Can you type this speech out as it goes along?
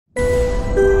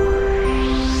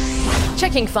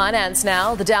Checking finance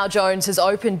now. The Dow Jones has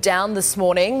opened down this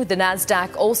morning, with the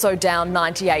Nasdaq also down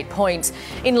 98 points.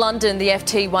 In London, the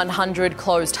FT 100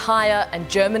 closed higher and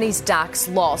Germany's DAX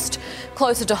lost.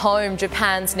 Closer to home,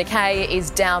 Japan's Nikkei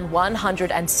is down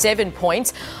 107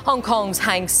 points. Hong Kong's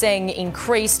Hang Seng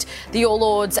increased. The All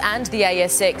Ords and the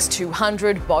ASX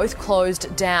 200 both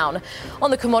closed down. On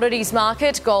the commodities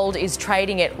market, gold is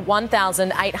trading at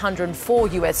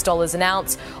 $1,804 an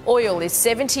ounce. Oil is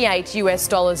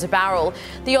 $78 a barrel.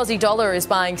 The Aussie dollar is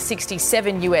buying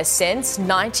 67 US cents,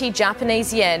 90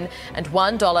 Japanese yen and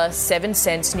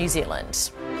 $1.07 New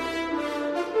Zealand.